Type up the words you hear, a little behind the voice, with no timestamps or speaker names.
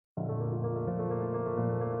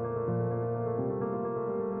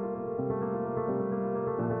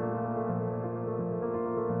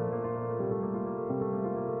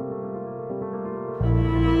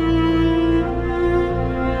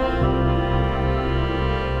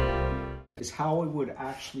is how I would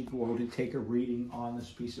actually go out and take a reading on this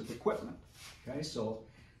piece of equipment. Okay, so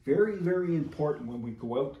very, very important when we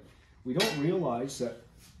go out. We don't realize that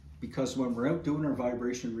because when we're out doing our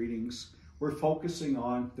vibration readings, we're focusing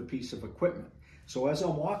on the piece of equipment. So as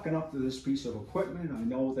I'm walking up to this piece of equipment, I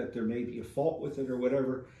know that there may be a fault with it or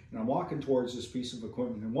whatever, and I'm walking towards this piece of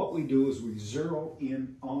equipment. And what we do is we zero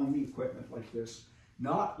in on the equipment like this,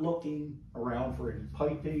 not looking around for any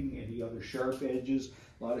piping, any other sharp edges.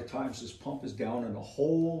 A lot of times this pump is down in a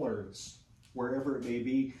hole or it's wherever it may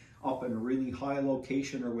be, up in a really high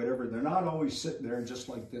location or whatever. They're not always sitting there just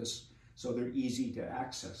like this, so they're easy to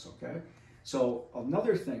access, okay? So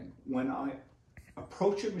another thing, when I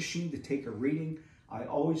approach a machine to take a reading, I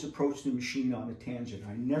always approach the machine on a tangent.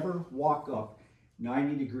 I never walk up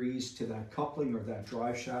 90 degrees to that coupling or that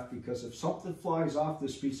drive shaft, because if something flies off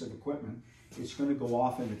this piece of equipment, it's going to go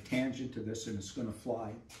off in a tangent to this and it's going to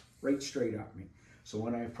fly right straight at me. So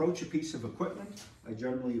when I approach a piece of equipment, I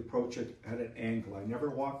generally approach it at an angle. I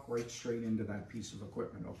never walk right straight into that piece of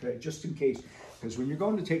equipment, okay? Just in case, because when you're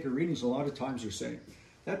going to take a readings, a lot of times they're saying,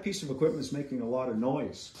 that piece of equipment is making a lot of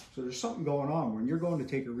noise. So there's something going on. When you're going to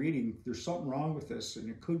take a reading, there's something wrong with this and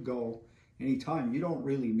it could go anytime. You don't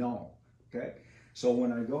really know, okay? So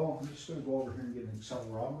when I go, I'm just going to go over here and get an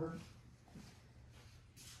accelerometer.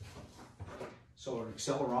 So an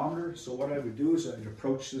accelerometer, so what I would do is I'd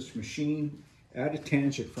approach this machine at a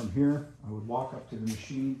tangent from here. I would walk up to the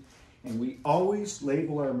machine, and we always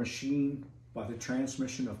label our machine by the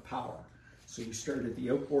transmission of power. So we start at the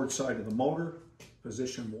outboard side of the motor,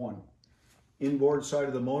 position 1. Inboard side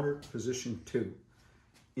of the motor, position 2.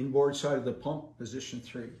 Inboard side of the pump, position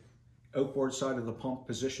 3. Outboard side of the pump,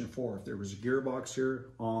 position 4. If there was a gearbox here,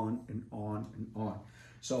 on and on and on.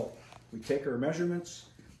 So we take our measurements,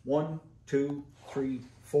 1, 2, 3,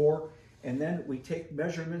 4, and then we take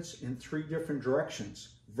measurements in 3 different directions: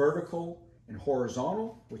 vertical and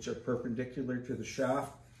horizontal, which are perpendicular to the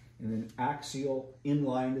shaft, and then axial in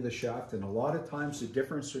line to the shaft. And a lot of times the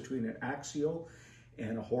difference between an axial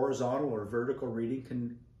and a horizontal or vertical reading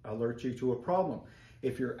can alert you to a problem.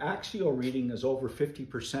 If your axial reading is over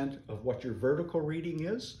 50% of what your vertical reading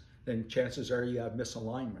is, then chances are you have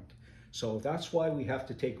misalignment. So that's why we have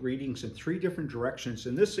to take readings in 3 different directions.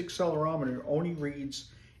 And this accelerometer only reads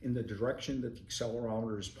in the direction that the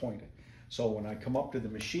accelerometer is pointed. So when I come up to the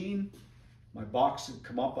machine, my box would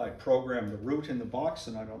come up, I program the route in the box,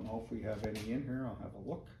 and I don't know if we have any in here. I'll have a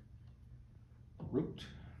look. Route.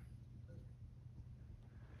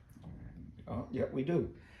 Oh, yeah, we do.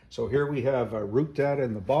 So here we have route data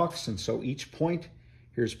in the box, and so each point,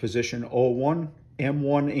 here's position 01,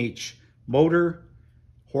 M1H, motor,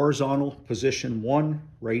 horizontal, position 1,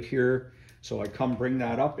 right here. So I come bring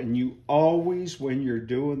that up, and you always, when you're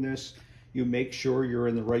doing this, you make sure you're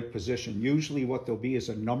in the right position. Usually what there'll be is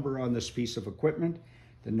a number on this piece of equipment.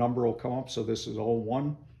 The number will come up, so this is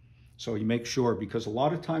 01. So you make sure, because a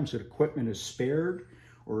lot of times that equipment is spared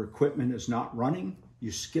or equipment is not running,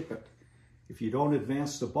 you skip it. If you don't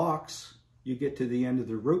advance the box, you get to the end of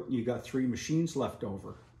the route and you got 3 machines left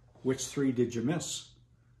over. Which 3 did you miss?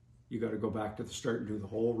 You got to go back to the start and do the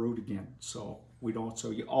whole route again. So we don't.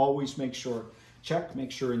 So you always make sure, check,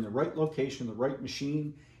 make sure in the right location, the right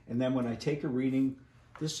machine. And then when I take a reading,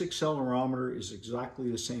 this accelerometer is exactly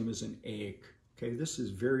the same as an egg. Okay, this is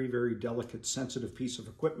very, very delicate, sensitive piece of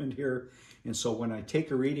equipment here. And so when I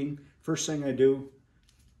take a reading, first thing I do,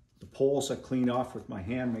 the poles I clean off with my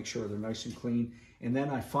hand, make sure they're nice and clean. And then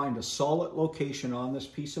I find a solid location on this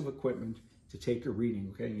piece of equipment to take a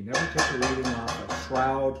reading, okay? You never take a reading off a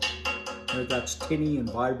shroud that's tinny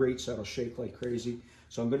and vibrates, that'll shake like crazy.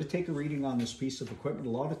 So I'm gonna take a reading on this piece of equipment. A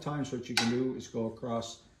lot of times what you can do is go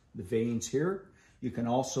across the vanes here. You can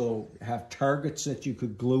also have targets that you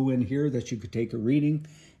could glue in here that you could take a reading.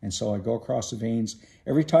 And so I go across the vanes.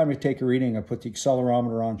 Every time I take a reading, I put the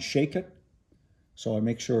accelerometer on, shake it. So I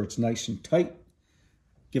make sure it's nice and tight.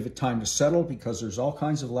 Give it time to settle, because there's all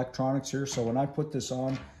kinds of electronics here. So when I put this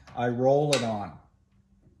on, I roll it on.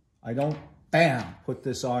 I don't, bam, put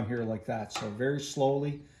this on here like that. So very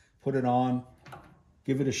slowly, put it on,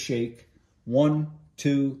 give it a shake. 1,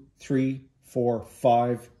 2, 3, 4,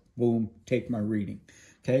 5, boom, take my reading.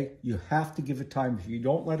 Okay, you have to give it time. If you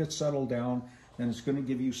don't let it settle down, then it's going to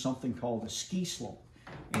give you something called a ski slope.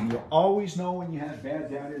 And you'll always know when you have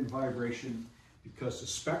bad data and vibration, because the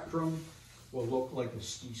spectrum will look like a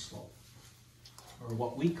ski slope, or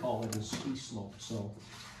what we call it is ski slope. So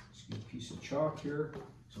let's get a piece of chalk here.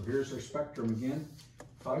 So here's our spectrum again.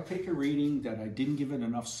 If I take a reading that I didn't give it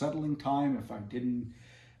enough settling time, if I didn't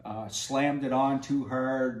slammed it on too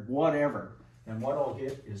hard, whatever, then what I'll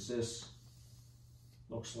get is this,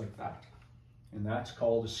 looks like that. and that's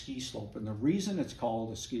called a ski slope. And the reason it's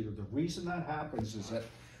called a ski, the reason that happens is that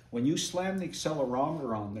when you slam the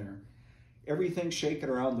accelerometer on there, everything's shaking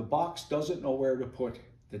around. The box doesn't know where to put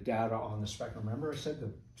the data on the spectrum. Remember I said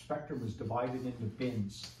the spectrum is divided into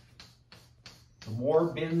bins. The more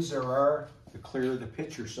bins there are, the clearer the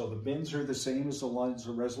picture. So the bins are the same as the lines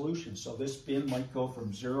of resolution. So this bin might go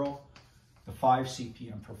from 0 to 5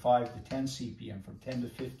 CPM, from 5 to 10 CPM, from 10 to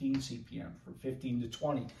 15 CPM, from 15 to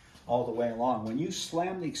 20, all the way along. When you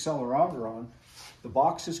slam the accelerometer on, the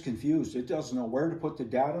box is confused. It doesn't know where to put the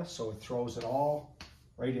data, so it throws it all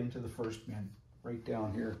right into the first bin, right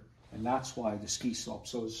down here. And that's why the ski slope.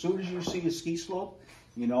 So as soon as you see a ski slope,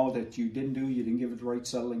 you know that you didn't give it the right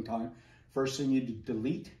settling time. First thing you do,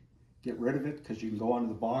 delete, get rid of it, because you can go onto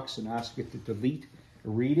the box and ask it to delete a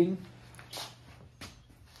reading.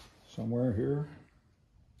 Somewhere here,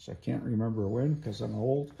 so I can't remember when because I'm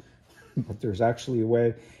old, but there's actually a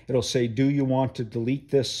way. It'll say, do you want to delete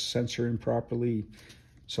this sensor improperly?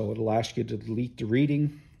 So it'll ask you to delete the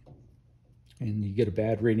reading, and you get a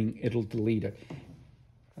bad reading, it'll delete it.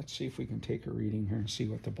 Let's see if we can take a reading here and see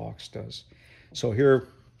what the box does. So here,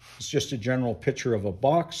 it's just a general picture of a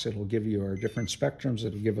box. It'll give you our different spectrums.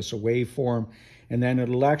 It'll give us a waveform, and then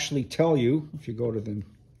it'll actually tell you, if you go to the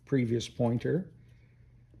previous pointer,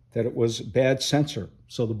 that it was bad sensor.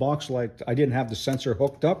 So the box, like, I didn't have the sensor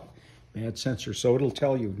hooked up, bad sensor. So it'll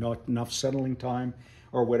tell you not enough settling time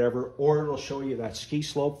or whatever, or it'll show you that ski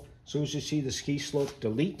slope. As soon as you see the ski slope,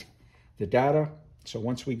 delete the data. So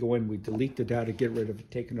once we go in, we delete the data, get rid of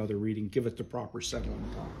it, take another reading, give it the proper settling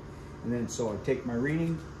time. And then so I take my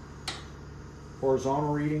reading,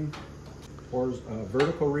 horizontal reading,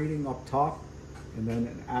 vertical reading up top, and then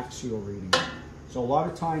an axial reading. So a lot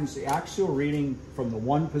of times the axial reading from the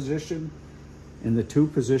 1 position and the 2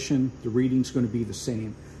 position, the reading's going to be the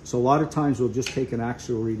same. So a lot of times we'll just take an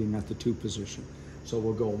axial reading at the 2 position. So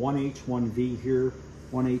we'll go 1H, 1V here,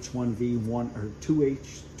 1H, 1V,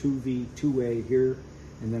 2H, 2V, 2A here,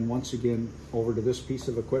 and then once again over to this piece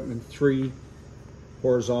of equipment, 3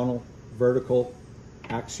 horizontal, vertical,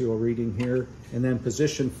 axial reading here, and then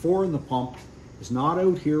position 4 in the pump is not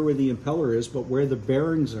out here where the impeller is, but where the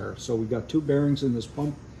bearings are. So we got 2 bearings in this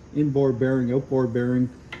pump, inboard bearing, outboard bearing.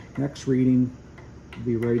 Next reading will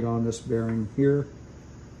be right on this bearing here.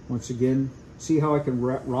 Once again, see how I can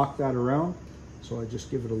rock that around? So I just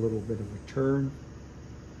give it a little bit of a turn.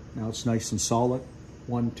 Now it's nice and solid.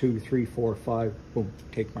 1, 2, 3, 4, 5, boom,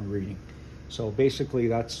 take my reading. So basically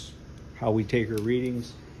that's how we take our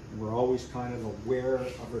readings. And we're always kind of aware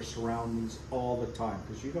of our surroundings all the time,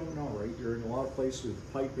 because you don't know, right? You're in a lot of places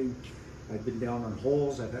with piping. I've been down on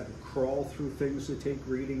holes. I've had to crawl through things to take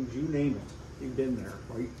readings. You name it, you've been there,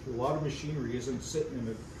 right? A lot of machinery isn't sitting in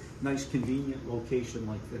a nice, convenient location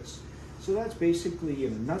like this. So that's basically,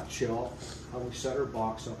 in a nutshell, how we set our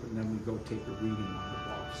box up, and then we go take a reading on the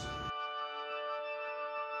box.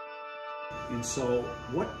 And so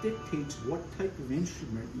what dictates what type of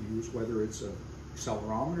instrument you use, whether it's a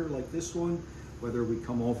accelerometer like this one, whether we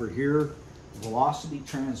come over here, velocity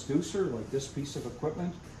transducer like this piece of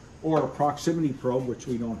equipment, or a proximity probe, which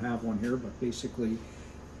we don't have one here, but basically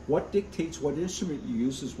what dictates what instrument you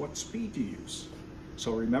use is what speed you use.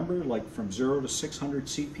 So remember, like from 0 to 600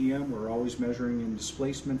 CPM, we're always measuring in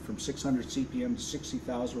displacement. From 600 CPM to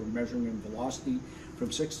 60,000, we're measuring in velocity.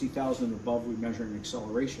 From 60,000 and above, we measure in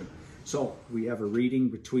acceleration. So we have a reading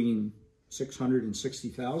between 600 and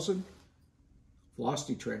 60,000,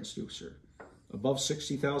 velocity transducer. Above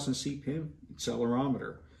 60,000 CPM,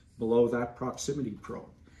 accelerometer. Below that, proximity probe.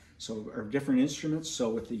 So our different instruments. So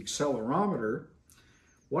with the accelerometer,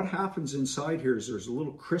 what happens inside here is there's a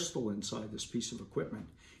little crystal inside this piece of equipment.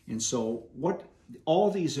 And so what all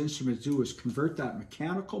these instruments do is convert that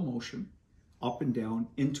mechanical motion up and down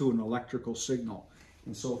into an electrical signal.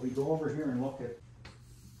 And so if we go over here and look at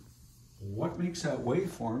what makes that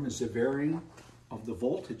waveform is the varying of the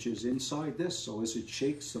voltages inside this. So as it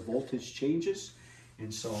shakes, the voltage changes.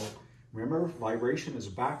 And so remember, vibration is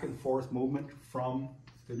back and forth movement from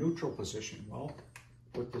the neutral position. Well,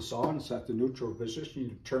 put this on, it's at the neutral position,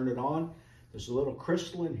 you turn it on, there's a little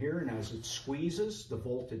crystal in here, and as it squeezes, the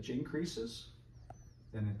voltage increases,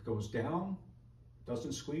 then it goes down,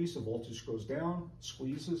 doesn't squeeze, the voltage goes down,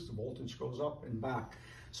 squeezes, the voltage goes up and back.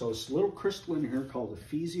 So it's a little crystal in here called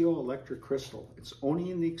a piezoelectric crystal. It's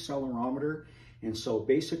only in the accelerometer, and so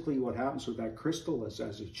basically what happens with that crystal is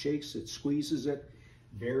as it shakes, it squeezes it,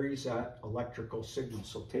 varies that electrical signal.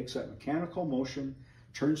 So it takes that mechanical motion,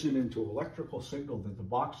 turns it into an electrical signal that the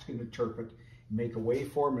box can interpret, make a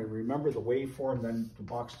waveform, and remember the waveform, then the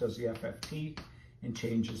box does the FFT and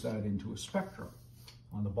changes that into a spectrum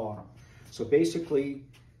on the bottom. So basically,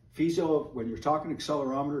 When you're talking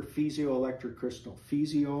accelerometer, piezoelectric crystal.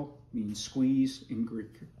 Physio means squeeze in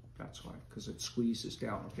Greek. That's why, because it squeezes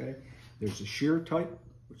down, okay? There's a shear type,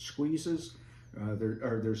 which squeezes.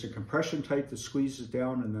 There's a compression type that squeezes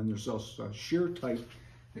down, and then there's also a shear type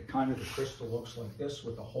that kind of the crystal looks like this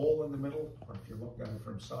with a hole in the middle, or if you look at it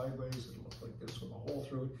from sideways, it'll look like this with a hole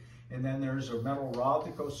through it. And then there's a metal rod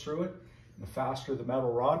that goes through it. And the faster the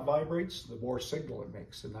metal rod vibrates, the more signal it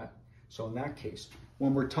makes. So in that case,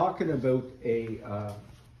 when we're talking about a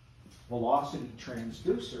velocity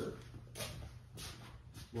transducer,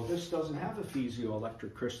 well, this doesn't have a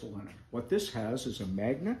piezoelectric crystal in it. What this has is a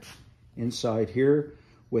magnet inside here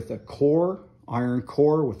with a core, iron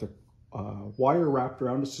core with a wire wrapped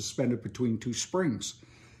around it, suspended between two springs.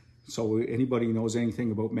 So anybody who knows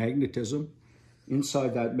anything about magnetism,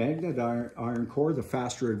 inside that magnet iron core, the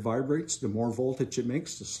faster it vibrates, the more voltage it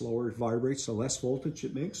makes. The slower it vibrates, the less voltage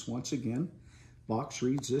it makes. Once again, box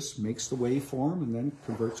reads this, makes the waveform, and then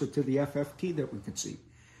converts it to the FFT that we can see.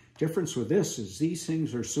 Difference with this is these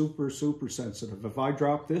things are super, super sensitive. If I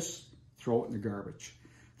drop this, throw it in the garbage.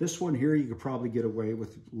 This one here, you could probably get away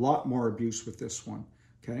with a lot more abuse with this one,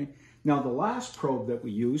 okay? Now, the last probe that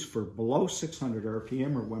we use for below 600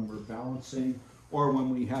 RPM, or when we're balancing, or when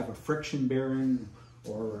we have a friction bearing,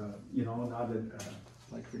 or, you know, not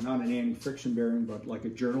an anti-friction bearing, but like a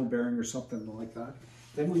journal bearing or something like that,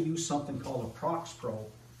 then we use something called a prox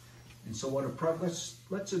probe. And so what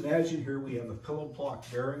let's imagine here we have a pillow block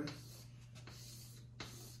bearing,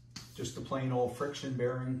 just a plain old friction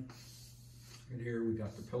bearing. And here we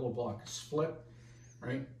got the pillow block split,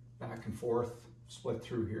 right? Back and forth, split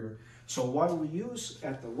through here. So what we use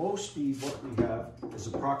at the low speed, what we have is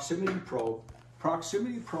a proximity probe.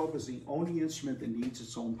 Proximity probe is the only instrument that needs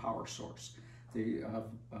its own power source. The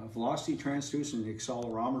velocity transducer and the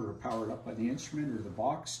accelerometer are powered up by the instrument or the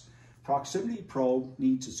box. Proximity probe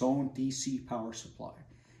needs its own DC power supply.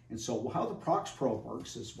 And so how the prox probe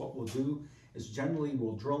works is what we'll do is generally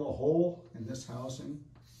we'll drill a hole in this housing,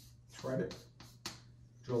 thread it,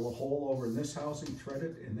 drill a hole over in this housing, thread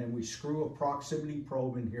it, and then we screw a proximity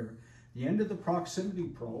probe in here. The end of the proximity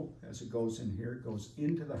probe, as it goes in here, goes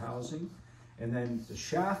into the housing, and then the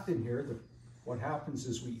shaft in here, what happens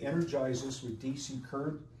is we energize this with DC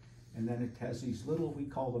current, and then it has these little, we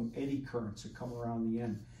call them eddy currents that come around the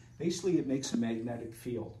end. Basically, it makes a magnetic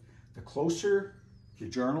field. The closer the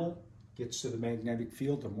journal gets to the magnetic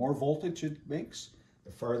field, the more voltage it makes.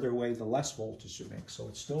 The farther away, the less voltage it makes. So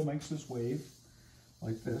it still makes this wave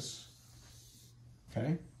like this,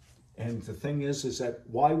 okay? And the thing is that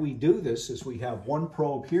why we do this is we have one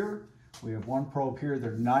probe here, we have one probe here.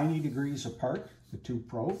 They're 90 degrees apart, the two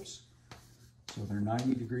probes. So they're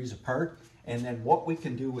 90 degrees apart. And then what we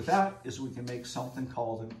can do with that is we can make something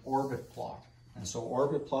called an orbit plot. And so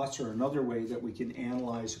orbit plots are another way that we can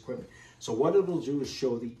analyze equipment. So what it will do is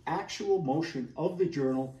show the actual motion of the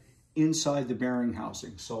journal inside the bearing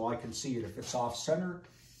housing. So I can see it. If it's off center,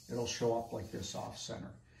 it'll show up like this off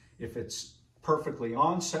center. If it's perfectly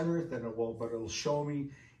on center, then it will, but it'll show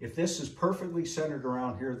me. If this is perfectly centered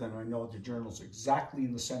around here, then I know the journal's exactly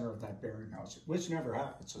in the center of that bearing housing, which never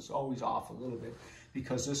happens. It's always off a little bit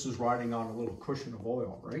because this is riding on a little cushion of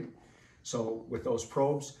oil, right? So with those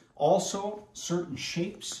probes, also certain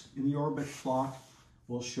shapes in the orbit plot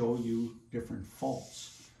will show you different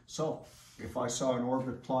faults. So if I saw an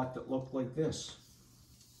orbit plot that looked like this,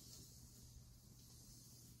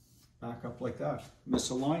 back up like that,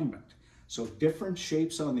 misalignment. So different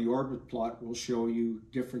shapes on the orbit plot will show you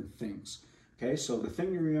different things. Okay, so the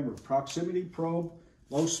thing to remember, proximity probe,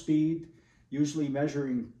 low speed, usually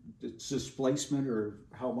measuring its displacement or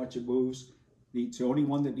how much it moves. It's the only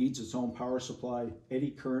one that needs its own power supply.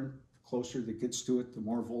 Eddy current, closer that gets to it, the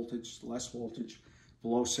more voltage, the less voltage,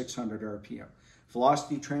 below 600 RPM.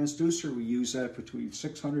 Velocity transducer, we use that between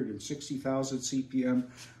 600 and 60,000 CPM.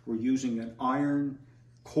 We're using an iron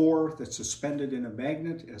core that's suspended in a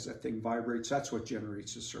magnet. As that thing vibrates, that's what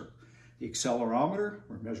generates the circuit. The accelerometer,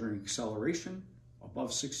 we're measuring acceleration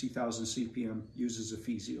above 60,000 CPM, uses a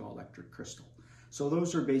piezoelectric crystal. So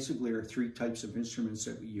those are basically our three types of instruments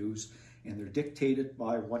that we use, and they're dictated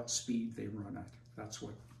by what speed they run at. That's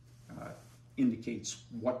what indicates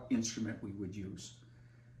what instrument we would use.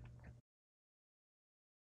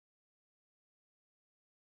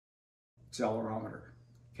 Accelerometer.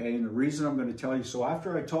 Okay, and the reason I'm going to tell you, so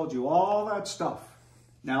after I told you all that stuff,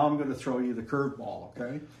 now I'm going to throw you the curveball,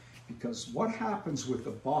 okay? Because what happens with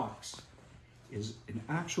the box is, in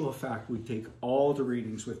actual fact, we take all the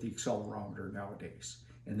readings with the accelerometer nowadays.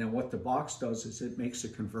 And then what the box does is it makes a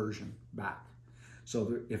conversion back.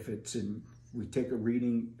 So if it's in, we take a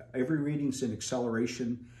reading, every reading's in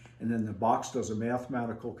acceleration, and then the box does a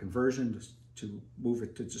mathematical conversion to move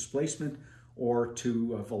it to displacement or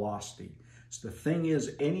to velocity. So the thing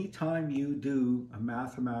is, anytime you do a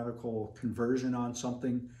mathematical conversion on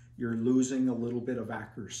something, you're losing a little bit of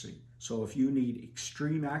accuracy. So if you need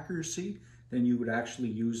extreme accuracy, then you would actually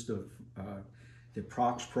use the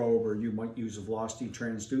prox probe, or you might use a velocity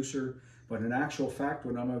transducer. But in actual fact,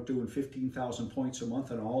 when I'm out doing 15,000 points a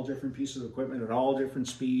month on all different pieces of equipment at all different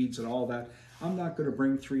speeds and all that, I'm not going to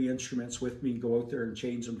bring 3 instruments with me, go out there and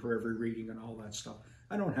change them for every reading and all that stuff.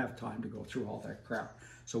 I don't have time to go through all that crap.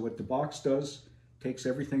 So what the box does, takes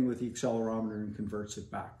everything with the accelerometer and converts it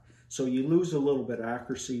back. So you lose a little bit of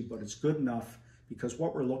accuracy, but it's good enough, because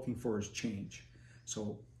what we're looking for is change.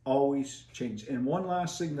 So always change. And one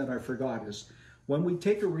last thing that I forgot is, when we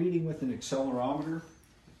take a reading with an accelerometer,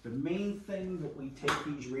 the main thing that we take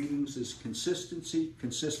these readings is consistency,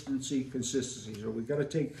 consistency, consistency. So we got to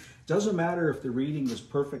take, it doesn't matter if the reading is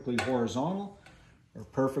perfectly horizontal or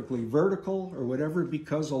perfectly vertical or whatever,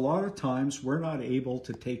 because a lot of times we're not able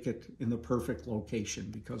to take it in the perfect location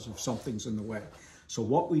because of something's in the way. So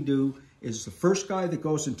what we do is, the first guy that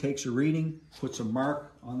goes and takes a reading puts a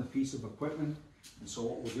mark on the piece of equipment. And so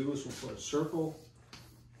what we'll do is we'll put a circle,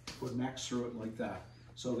 put an X through it like that.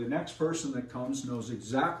 So the next person that comes knows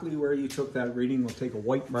exactly where you took that reading. We'll take a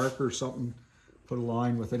white marker or something, put a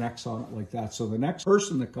line with an X on it like that. So the next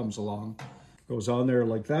person that comes along goes on there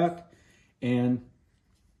like that, and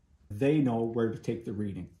they know where to take the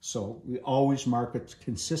reading. So we always mark it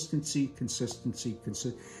consistency, consistency,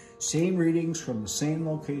 same readings from the same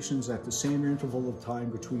locations at the same interval of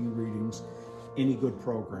time between readings. Any good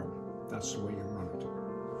program, that's the way you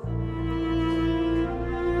run it.